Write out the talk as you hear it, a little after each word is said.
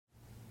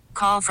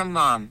Call from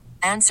mom.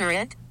 Answer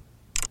it.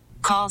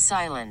 Call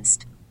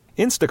silenced.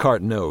 Instacart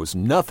knows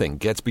nothing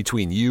gets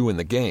between you and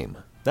the game.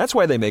 That's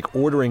why they make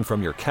ordering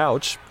from your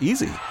couch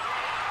easy.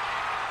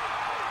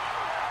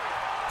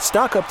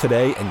 Stock up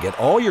today and get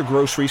all your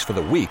groceries for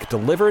the week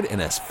delivered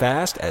in as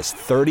fast as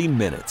 30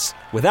 minutes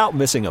without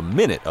missing a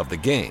minute of the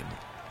game.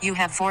 You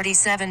have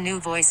 47 new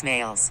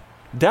voicemails.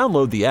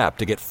 Download the app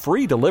to get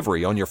free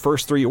delivery on your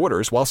first 3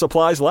 orders while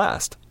supplies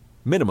last.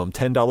 Minimum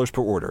 $10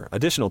 per order.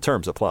 Additional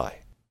terms apply.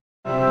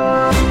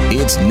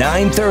 It's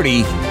 930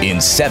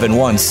 in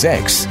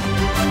 716.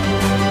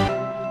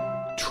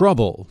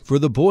 Trouble for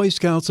the Boy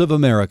Scouts of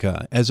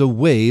America as a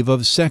wave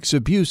of sex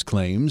abuse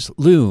claims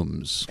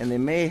looms. And they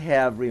may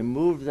have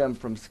removed them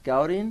from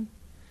scouting.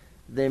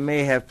 They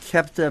may have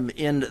kept them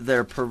in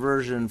their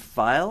perversion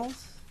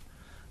files,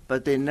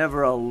 but they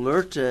never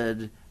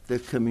alerted the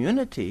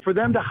community. For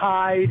them to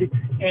hide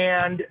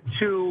and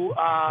to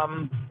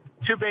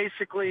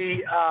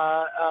basically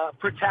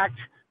protect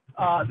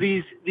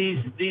these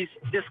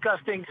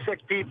disgusting,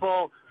 sick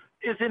people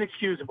is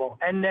inexcusable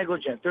and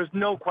negligent. There's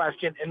no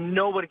question, and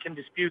nobody can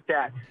dispute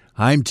that.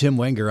 I'm Tim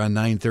Wenger on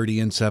 930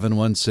 in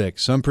 716.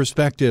 Some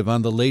perspective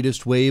on the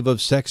latest wave of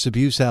sex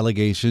abuse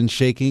allegations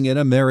shaking an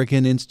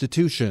American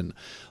institution.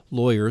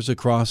 Lawyers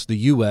across the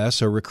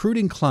U.S. are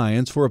recruiting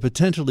clients for a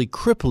potentially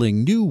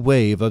crippling new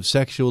wave of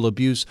sexual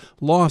abuse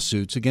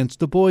lawsuits against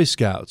the Boy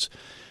Scouts.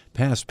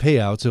 Past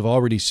payouts have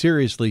already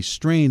seriously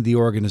strained the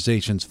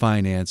organization's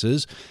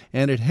finances,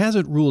 and it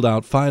hasn't ruled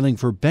out filing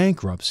for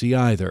bankruptcy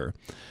either.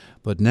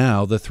 But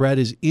now the threat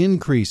is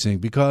increasing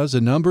because a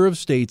number of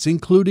states,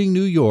 including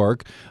New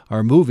York,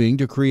 are moving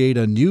to create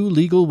a new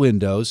legal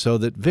window so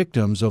that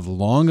victims of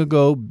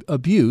long-ago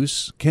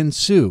abuse can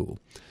sue.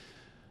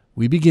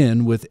 We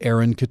begin with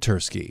Aaron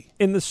Katersky.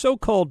 In the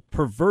so-called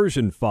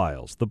perversion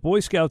files, the Boy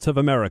Scouts of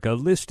America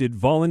listed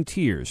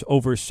volunteers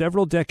over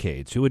several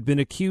decades who had been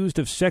accused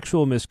of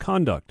sexual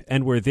misconduct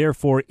and were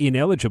therefore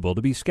ineligible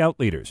to be scout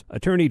leaders.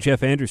 Attorney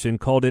Jeff Anderson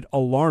called it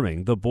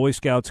alarming the Boy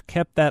Scouts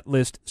kept that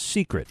list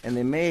secret. And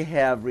they may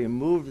have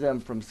removed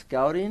them from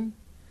scouting.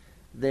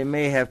 They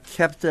may have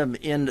kept them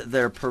in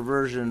their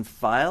perversion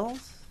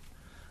files,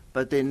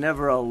 but they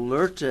never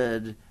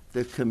alerted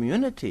the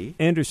community.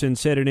 Anderson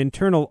said an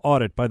internal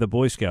audit by the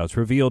Boy Scouts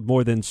revealed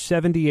more than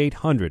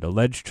 7,800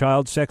 alleged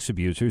child sex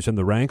abusers in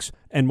the ranks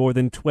and more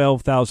than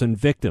 12,000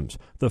 victims,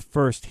 the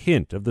first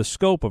hint of the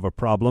scope of a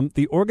problem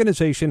the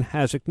organization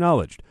has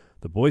acknowledged.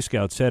 The Boy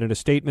Scouts said in a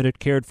statement it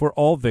cared for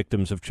all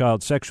victims of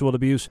child sexual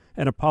abuse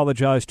and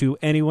apologized to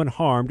anyone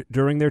harmed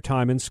during their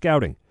time in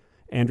scouting.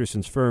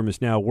 Anderson's firm is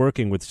now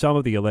working with some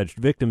of the alleged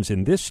victims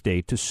in this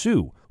state to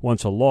sue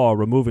once a law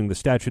removing the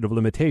statute of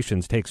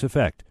limitations takes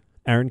effect.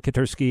 Aaron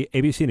Katersky,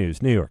 ABC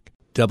News, New York.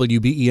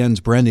 WBEN's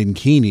Brendan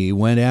Keeney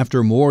went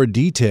after more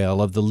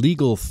detail of the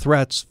legal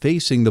threats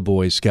facing the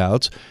Boy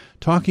Scouts,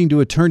 talking to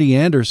Attorney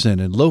Anderson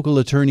and local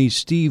attorney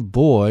Steve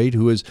Boyd,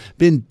 who has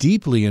been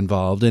deeply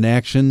involved in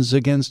actions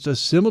against a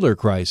similar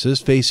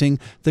crisis facing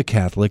the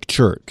Catholic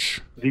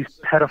Church. These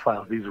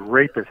pedophiles, these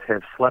rapists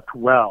have slept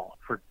well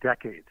for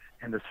decades,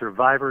 and the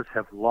survivors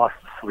have lost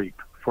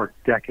sleep for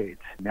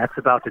decades. And that's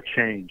about to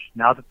change.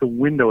 Now that the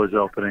window is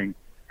opening,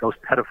 those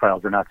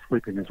pedophiles are not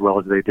sleeping as well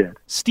as they did.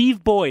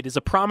 Steve Boyd is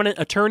a prominent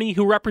attorney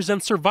who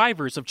represents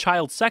survivors of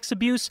child sex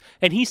abuse,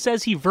 and he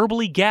says he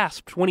verbally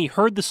gasped when he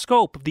heard the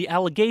scope of the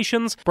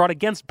allegations brought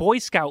against Boy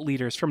Scout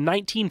leaders from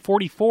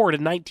 1944 to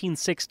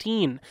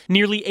 1916.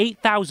 Nearly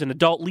 8,000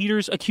 adult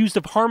leaders accused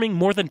of harming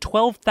more than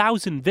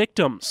 12,000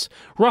 victims.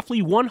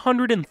 Roughly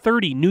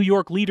 130 New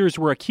York leaders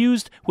were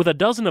accused, with a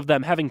dozen of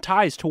them having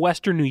ties to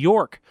Western New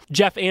York.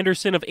 Jeff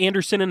Anderson of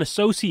Anderson &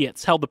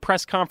 Associates held the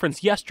press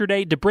conference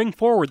yesterday to bring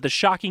forward the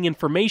shocking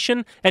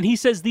information, and he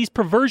says these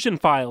perversion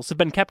files have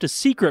been kept a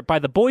secret by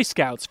the Boy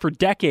Scouts for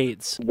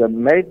decades. The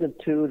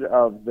magnitude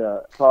of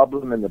the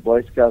problem in the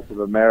Boy Scouts of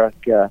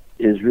America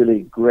is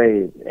really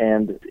grave,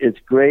 and it's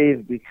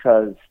grave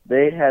because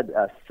they had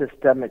a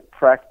systemic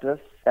practice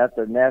at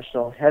their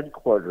national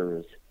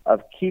headquarters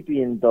of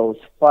keeping those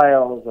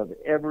files of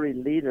every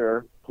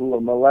leader who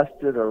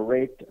molested or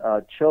raped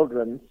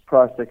children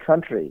across the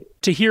country.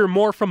 To hear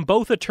more from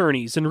both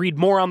attorneys and read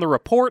more on the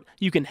report,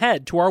 you can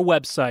head to our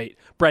website,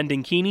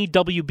 Brendan Keeney,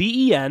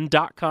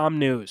 WBEN.com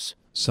News.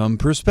 Some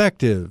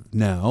perspective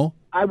now.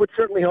 I would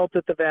certainly hope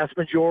that the vast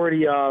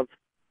majority of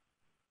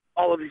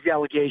all of these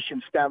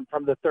allegations stem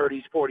from the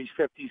 30s, 40s,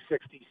 50s,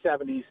 60s,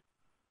 70s,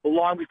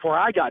 long before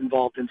I got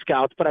involved in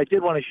Scouts. But I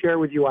did want to share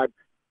with you, I'm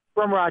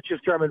from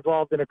Rochester. I'm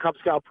involved in a Cub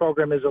Scout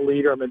program as a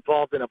leader. I'm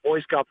involved in a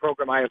Boy Scout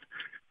program. I have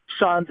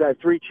sons. I have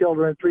 3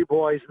 children, 3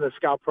 boys in the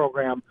Scout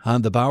program.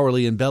 On the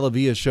Bowerly and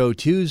Bellavia show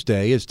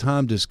Tuesday, as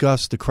Tom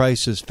discussed the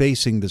crisis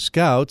facing the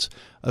Scouts,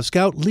 a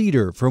Scout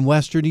leader from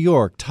Western New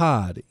York,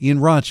 Todd, in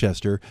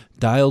Rochester,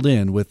 dialed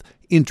in with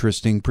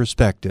interesting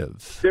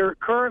perspective. They're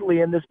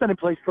currently, and this has been in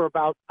place for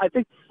about, I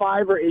think,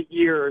 5 or 8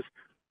 years,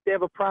 they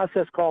have a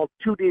process called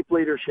 2 deep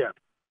leadership.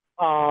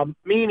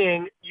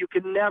 Meaning you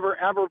can never,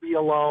 ever be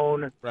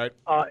alone. Right.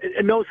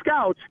 And no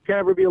scouts can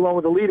ever be alone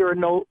with a leader.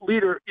 And no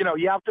leader,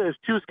 you have to have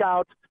 2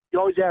 scouts. You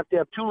always have to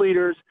have 2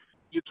 leaders.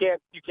 You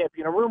can't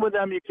be in a room with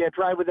them. You can't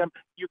drive with them.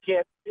 You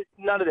can't,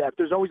 none of that.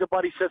 There's always a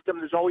buddy system.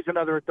 There's always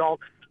another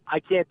adult. I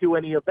can't do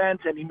any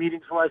events, any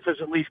meetings unless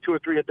there's at least 2 or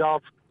 3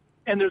 adults.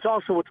 And there's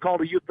also what's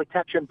called a youth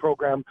protection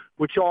program,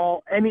 which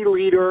any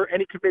leader,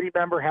 any committee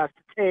member has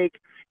to take,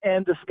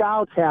 and the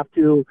scouts have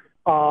to.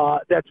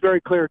 That's very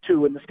clear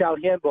too in the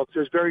scout handbooks.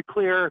 There's very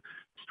clear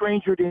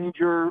stranger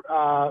danger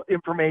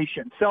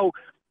information. So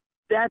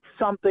that's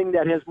something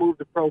that has moved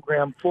the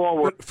program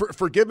forward.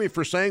 Forgive me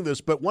for saying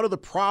this, but one of the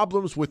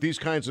problems with these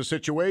kinds of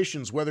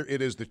situations, whether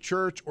it is the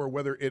church or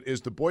whether it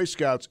is the Boy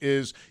Scouts,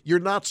 is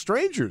you're not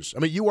strangers. I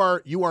mean, you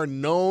are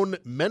known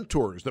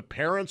mentors. The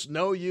parents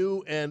know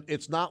you, and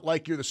it's not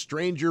like you're the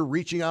stranger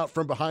reaching out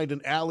from behind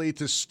an alley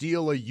to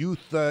steal a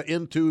youth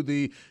into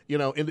the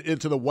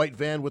into the white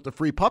van with the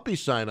free puppy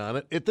sign on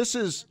it. That's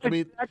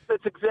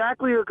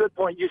exactly a good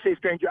point. You say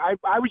stranger.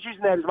 I was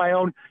using that as my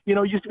own.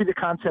 It used to be the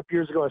concept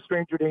years ago, a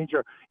stranger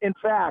danger. In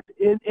fact,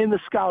 in the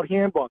Scout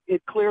Handbook,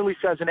 it clearly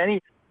says, and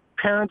any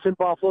parents in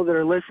Buffalo that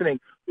are listening,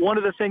 one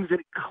of the things that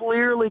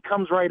clearly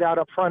comes right out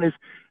up front is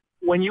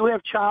when you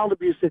have child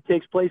abuse that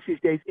takes place these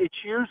days, it's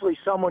usually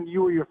someone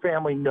you or your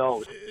family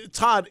knows.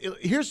 Todd,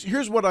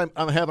 here's what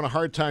I'm having a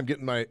hard time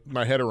getting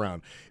my head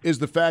around, is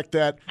the fact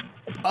that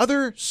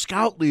other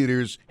Scout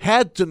leaders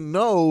had to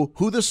know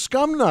who the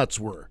scum nuts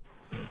were.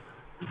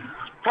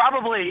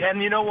 Probably,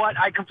 and you know what?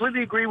 I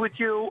completely agree with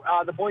you.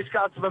 The Boy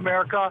Scouts of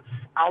America,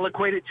 I'll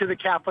equate it to the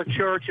Catholic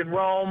Church in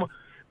Rome.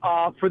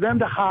 For them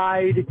to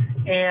hide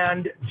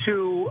and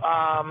to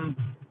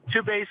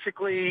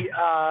basically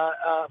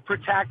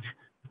protect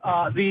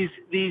these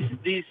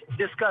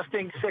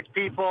disgusting, sick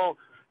people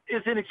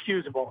is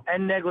inexcusable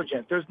and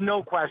negligent. There's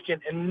no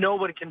question, and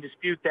nobody can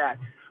dispute that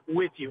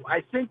with you.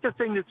 I think the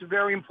thing that's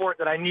very important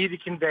that I need to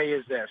convey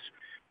is this.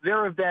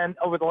 There have been,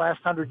 over the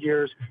last 100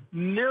 years,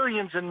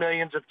 millions and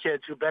millions of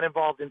kids who've been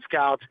involved in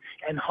Scouts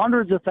and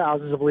hundreds of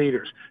thousands of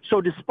leaders.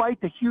 So despite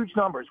the huge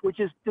numbers,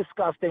 which is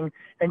disgusting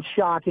and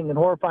shocking and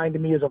horrifying to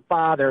me as a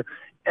father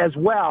as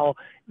well,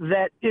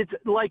 that it's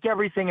like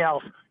everything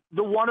else.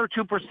 The 1 or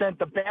 2%,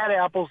 the bad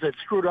apples that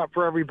screwed up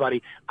for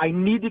everybody. I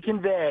need to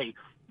convey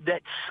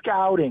that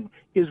scouting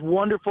is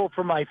wonderful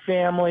for my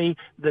family,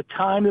 the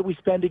time that we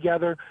spend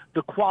together,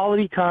 the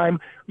quality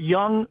time.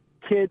 Young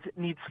kids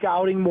need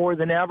scouting more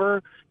than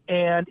ever.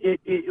 And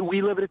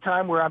we live at a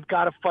time where I've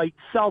got to fight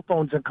cell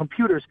phones and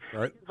computers.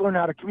 Right. Kids learn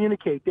how to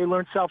communicate. They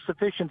learn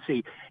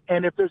self-sufficiency.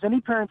 And if there's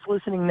any parents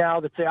listening now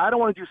that say, I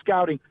don't want to do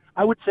scouting,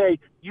 I would say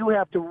you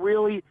have to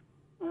really,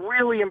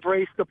 really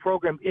embrace the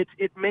program.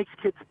 It makes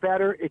kids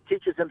better. It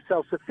teaches them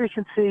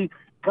self-sufficiency,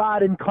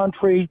 God and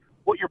country,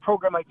 what your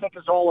program, I think,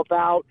 is all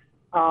about.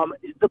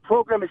 The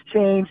program has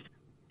changed.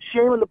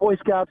 Shame on the Boy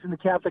Scouts and the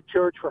Catholic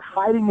Church for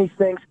hiding these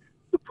things.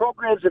 The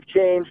programs have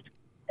changed.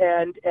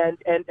 And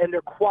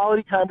their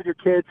quality time with your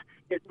kids,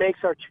 it makes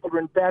our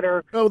children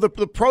better. No, the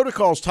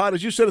protocols, Todd,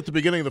 as you said at the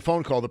beginning of the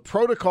phone call, the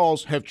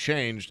protocols have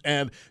changed.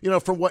 And,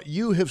 from what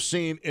you have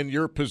seen in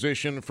your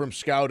position from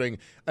scouting,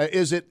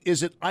 is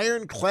it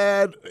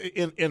ironclad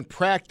in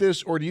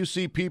practice, or do you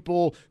see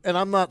people, and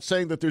I'm not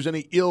saying that there's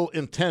any ill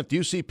intent, do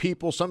you see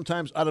people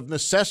sometimes out of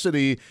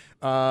necessity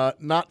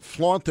not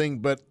flaunting,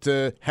 but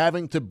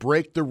having to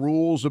break the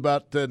rules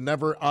about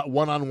never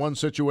one-on-one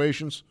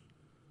situations?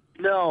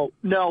 No.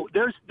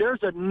 There's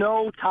a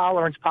no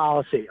tolerance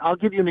policy. I'll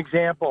give you an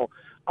example.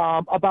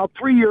 About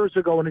 3 years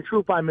ago, in a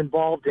troop I'm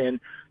involved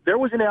in, there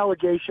was an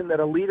allegation that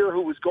a leader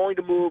who was going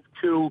to move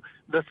to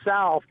the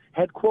South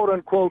had, quote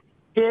unquote,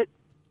 hit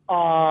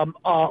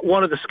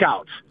one of the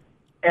scouts.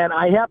 And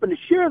I happened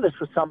to share this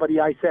with somebody.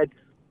 I said,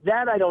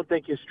 that I don't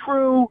think is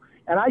true.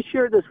 And I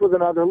shared this with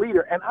another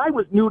leader. And I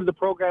was new to the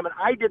program, and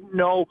I didn't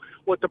know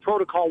what the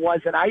protocol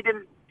was, and I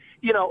didn't.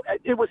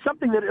 It was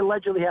something that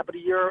allegedly happened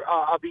a year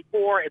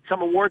before at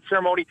some award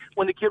ceremony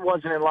when the kid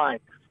wasn't in line.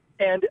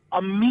 And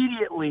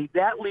immediately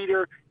that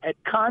leader had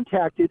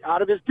contacted,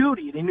 out of his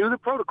duty, and he knew the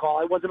protocol,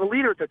 I wasn't a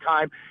leader at the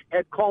time,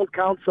 had called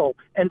counsel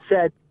and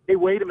said, hey,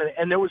 wait a minute.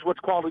 And there was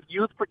what's called a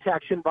youth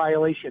protection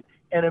violation.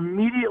 And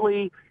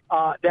immediately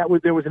there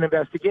was an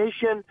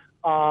investigation.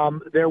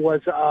 There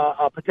was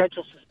a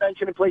potential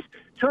suspension in place.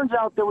 Turns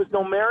out there was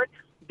no merit.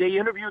 They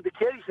interviewed the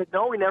kid. He said,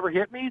 no, he never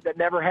hit me. That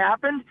never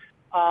happened.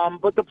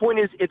 But the point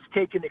is, it's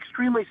taken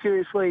extremely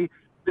seriously.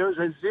 There's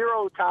a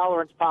zero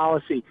tolerance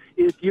policy.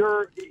 There's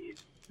zero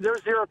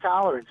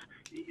tolerance.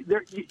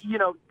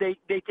 They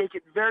take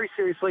it very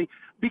seriously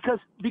because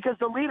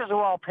the leaders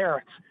are all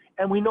parents,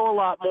 and we know a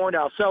lot more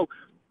now. So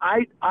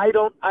I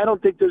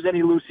don't think there's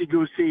any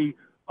loosey-goosey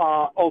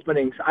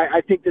openings.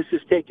 I think this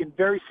is taken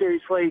very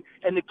seriously,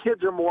 and the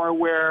kids are more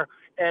aware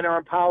and are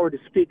empowered to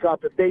speak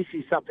up if they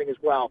see something as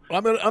well.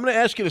 I'm going to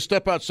ask you to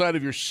step outside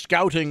of your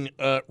scouting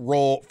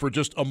role for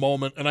just a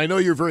moment, and I know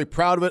you're very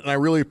proud of it, and I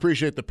really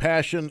appreciate the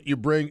passion you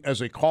bring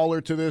as a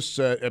caller to this.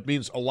 It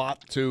means a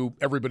lot to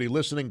everybody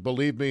listening,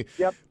 believe me.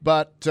 Yep.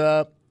 But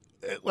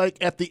like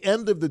at the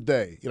end of the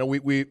day,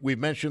 we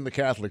mentioned the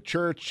Catholic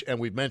Church and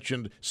we've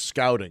mentioned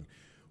scouting.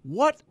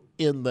 What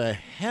in the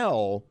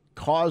hell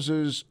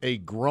causes a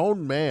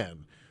grown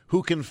man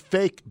who can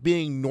fake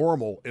being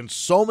normal in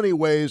so many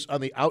ways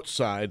on the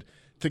outside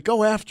to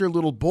go after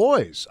little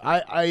boys.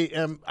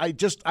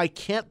 I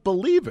can't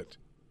believe it.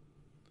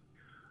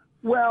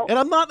 Well, and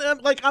I'm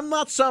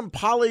not some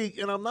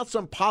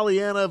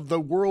Pollyanna of the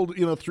world,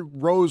 through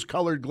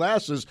rose-colored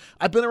glasses.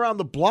 I've been around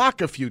the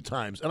block a few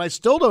times, and I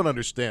still don't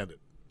understand it.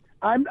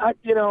 I'm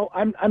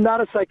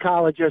not a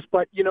psychologist,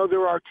 but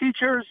there are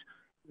teachers.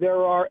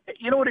 There are,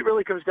 what it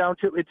really comes down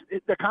to.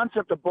 The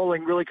concept of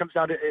bullying really comes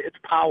down to it's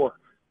power.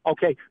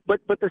 Okay,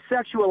 but the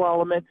sexual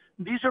element.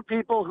 These are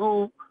people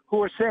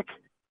who are sick.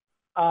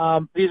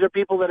 These are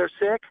people that are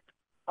sick,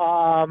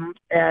 and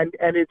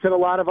it's in a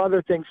lot of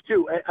other things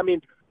too. I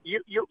mean,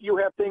 you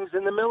have things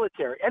in the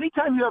military.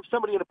 Anytime you have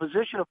somebody in a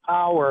position of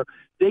power,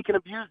 they can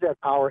abuse that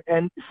power.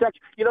 And sex.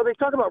 They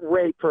talk about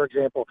rape, for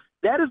example.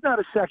 That is not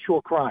a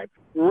sexual crime.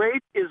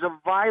 Rape is a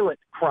violent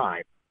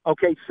crime.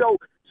 Okay, so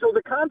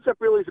the concept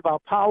really is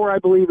about power, I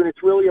believe, and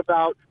it's really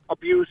about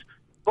abuse.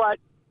 But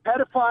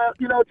pedophile,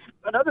 it's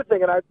another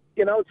thing, and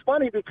it's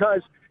funny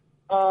because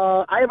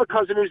I have a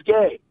cousin who's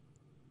gay.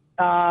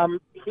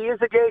 He is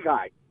a gay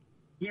guy.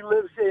 He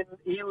lives in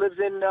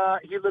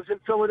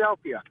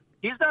Philadelphia.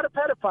 He's not a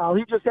pedophile.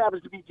 He just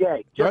happens to be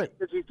gay. Just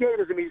because he's gay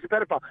doesn't mean he's a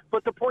pedophile.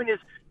 But the point is,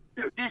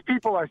 these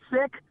people are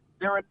sick.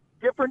 They're in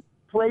different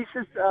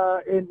places,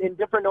 in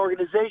different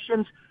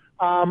organizations.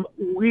 I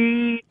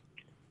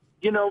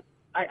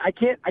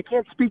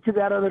can't speak to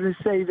that other than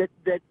say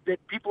that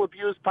people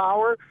abuse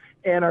power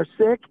and are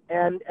sick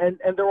and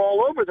they're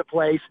all over the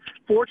place.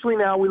 Fortunately,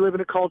 now we live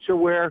in a culture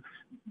where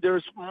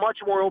there's much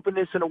more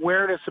openness and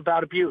awareness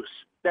about abuse.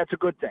 That's a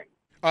good thing.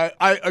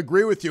 I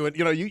agree with you. And,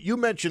 you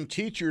mentioned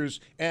teachers,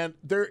 and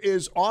there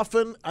is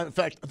often, in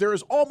fact, there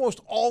is almost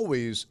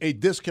always a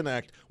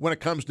disconnect when it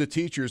comes to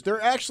teachers. There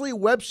are actually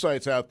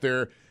websites out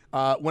there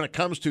when it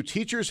comes to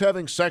teachers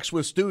having sex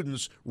with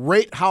students,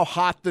 rate how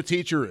hot the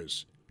teacher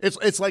is.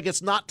 It's like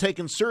it's not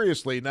taken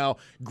seriously. Now,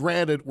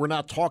 granted, we're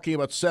not talking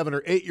about 7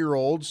 or 8 year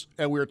olds,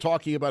 and we're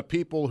talking about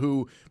people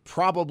who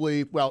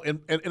probably, well, in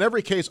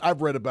every case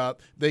I've read about,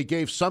 they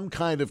gave some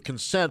kind of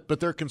consent, but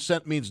their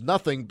consent means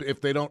nothing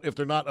if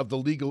they're not of the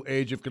legal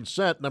age of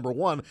consent. Number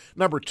one.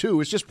 Number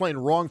two, it's just plain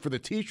wrong for the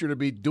teacher to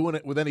be doing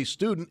it with any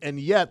student, and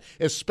yet,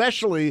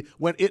 especially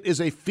when it is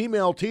a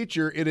female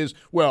teacher, it is,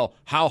 well,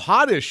 how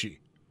hot is she?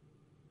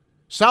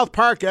 South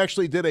Park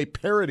actually did a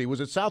parody. Was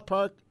it South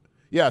Park?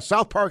 Yeah,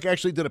 South Park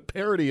actually did a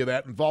parody of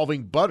that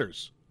involving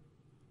Butters.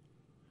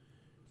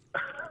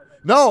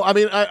 No, I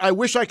mean, I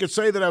wish I could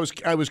say that I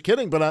was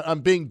kidding, but I'm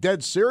being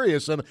dead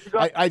serious, and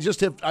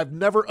I've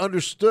never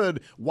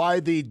understood why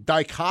the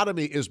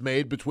dichotomy is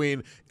made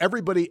between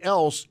everybody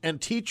else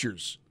and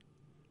teachers.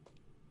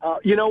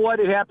 You know what?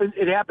 It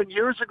happened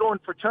years ago in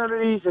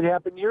fraternities. It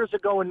happened years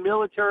ago in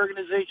military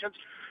organizations.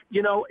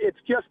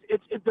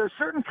 There's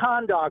certain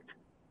conduct.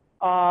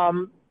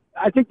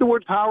 I think the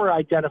word power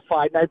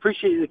identified, and I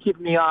appreciate you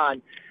keeping me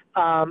on.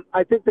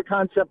 I think the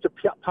concept of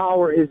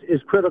power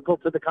is critical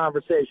to the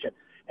conversation.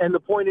 And the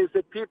point is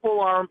that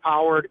people are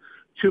empowered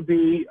to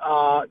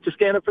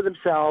stand up for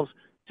themselves,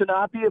 to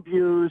not be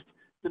abused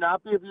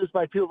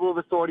by people of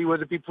authority,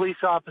 whether it be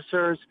police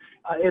officers,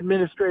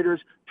 administrators,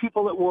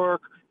 people at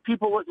work,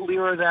 people that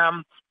leer at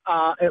them.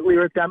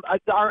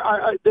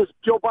 This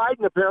Joe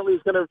Biden apparently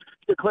is going to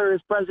declare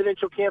his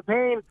presidential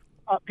campaign.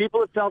 People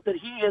have felt that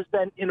he has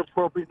been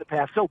inappropriate in the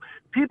past. So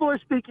people are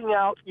speaking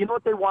out. You know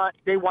what they want?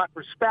 They want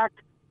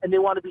respect, and they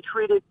want to be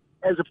treated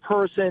as a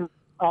person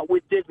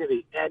with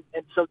dignity. And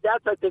so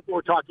that's, I think, what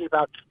we're talking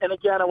about. And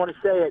again, I want to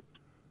say it.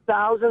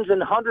 Thousands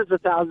and hundreds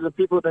of thousands of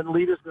people have been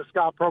leaders in the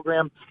Scout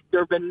program. There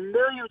have been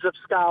millions of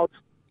Scouts,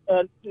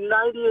 and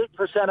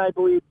 98%, I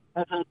believe,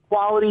 have had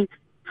quality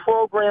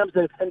programs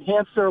that have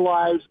enhanced their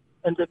lives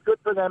and been good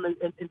for them and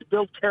to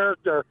build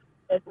character.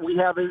 And we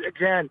have,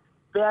 again,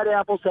 bad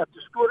apples have to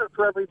scooter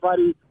for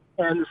everybody,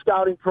 and the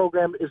Scouting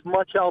program is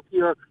much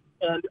healthier,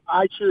 and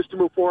I choose to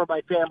move forward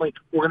my family.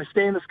 We're going to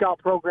stay in the Scout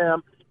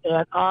program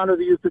and honor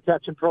the Youth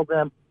Protection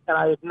Program, and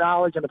I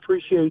acknowledge and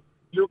appreciate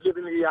you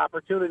giving me the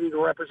opportunity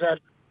to represent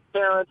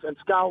parents and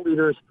Scout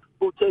leaders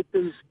who take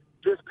this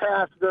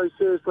past very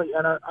seriously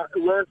and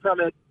learn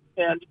from it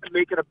and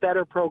make it a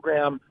better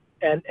program.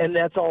 And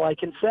that's all I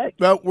can say.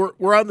 Well,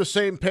 we're on the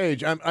same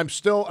page. I'm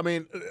still. I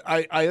mean,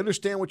 I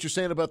understand what you're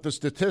saying about the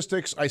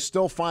statistics. I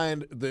still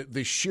find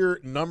the sheer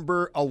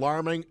number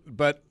alarming.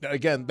 But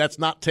again, that's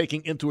not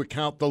taking into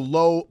account the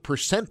low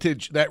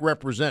percentage that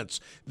represents.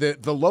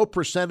 The low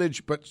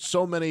percentage, but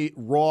so many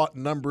raw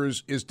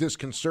numbers is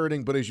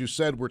disconcerting. But as you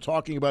said, we're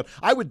talking about.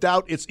 I would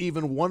doubt it's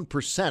even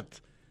 1%.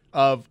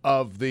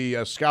 Of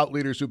the Scout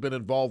leaders who've been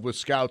involved with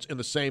Scouts in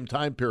the same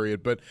time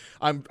period. But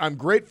I'm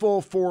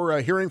grateful for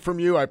hearing from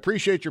you. I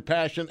appreciate your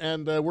passion,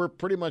 and we're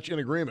pretty much in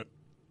agreement.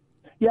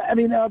 Yeah, I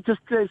mean,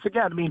 just this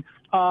again, I mean,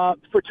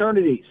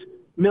 fraternities,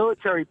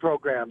 military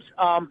programs.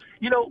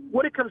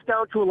 What it comes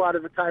down to a lot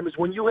of the time is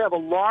when you have a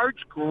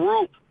large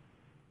group,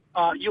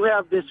 you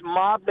have this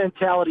mob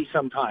mentality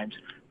sometimes.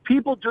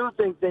 People do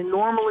things they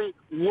normally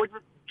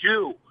wouldn't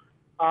do.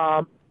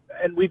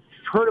 and we've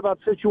heard about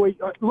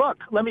situations.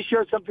 Look, let me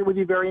share something with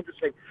you very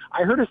interesting.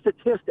 I heard a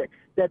statistic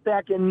that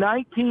back in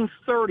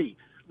 1930,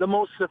 the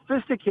most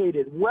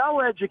sophisticated,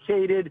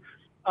 well-educated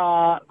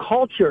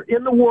culture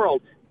in the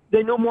world,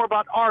 they know more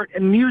about art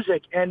and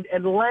music and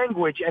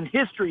language and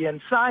history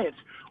and science,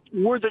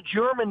 were the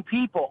German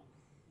people.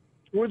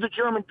 We're the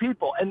German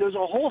people. And there's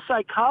a whole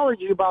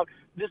psychology about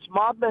this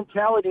mob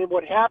mentality and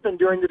what happened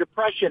during the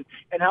Depression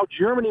and how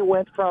Germany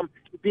went from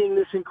being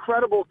this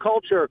incredible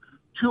culture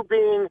to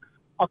being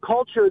a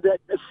culture that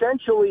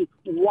essentially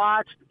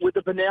watched with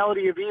the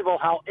banality of evil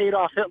how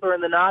Adolf Hitler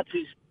and the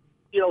Nazis,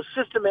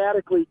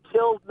 systematically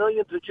killed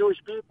millions of Jewish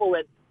people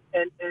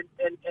and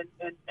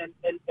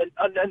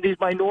these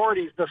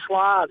minorities, the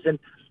Slavs. And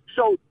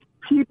so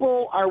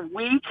people are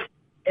weak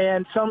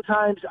and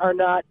sometimes are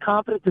not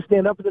confident to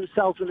stand up for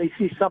themselves when they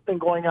see something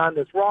going on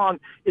that's wrong.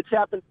 It's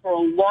happened for a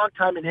long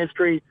time in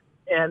history,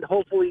 and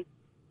hopefully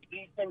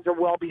these things are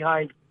well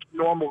behind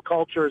normal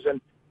cultures, and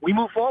we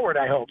move forward,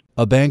 I hope.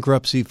 A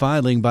bankruptcy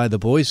filing by the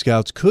Boy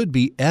Scouts could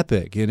be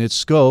epic in its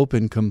scope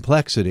and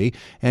complexity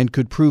and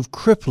could prove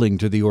crippling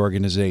to the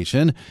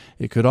organization.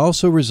 It could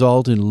also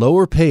result in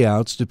lower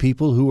payouts to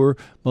people who were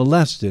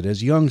molested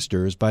as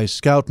youngsters by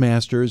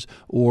Scoutmasters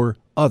or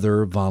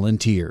other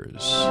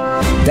volunteers.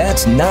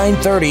 That's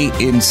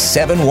 930 in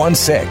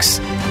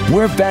 716.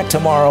 We're back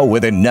tomorrow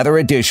with another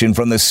edition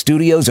from the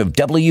studios of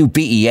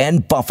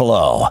WBEN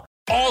Buffalo.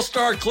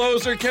 All-star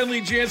closer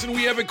Kenley Jansen,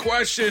 we have a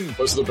question.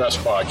 What's the best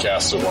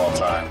podcast of all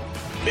time?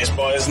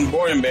 Baseball isn't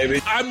boring, baby.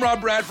 I'm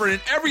Rob Bradford,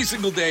 and every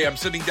single day I'm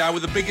sitting down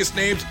with the biggest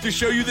names to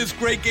show you this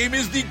great game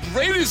is the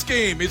greatest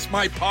game. It's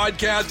my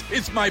podcast.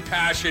 It's my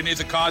passion. It's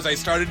a cause I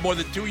started more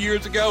than 2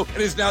 years ago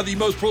and is now the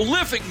most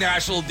prolific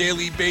national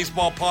daily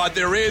baseball pod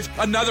there is.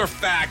 Another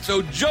fact,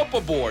 so jump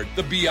aboard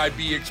the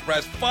BIB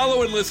Express.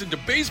 Follow and listen to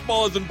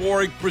Baseball Isn't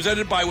Boring,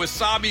 presented by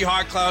Wasabi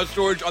Hot Cloud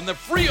Storage on the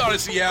free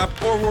Odyssey app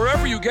or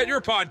wherever you get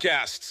your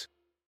podcasts.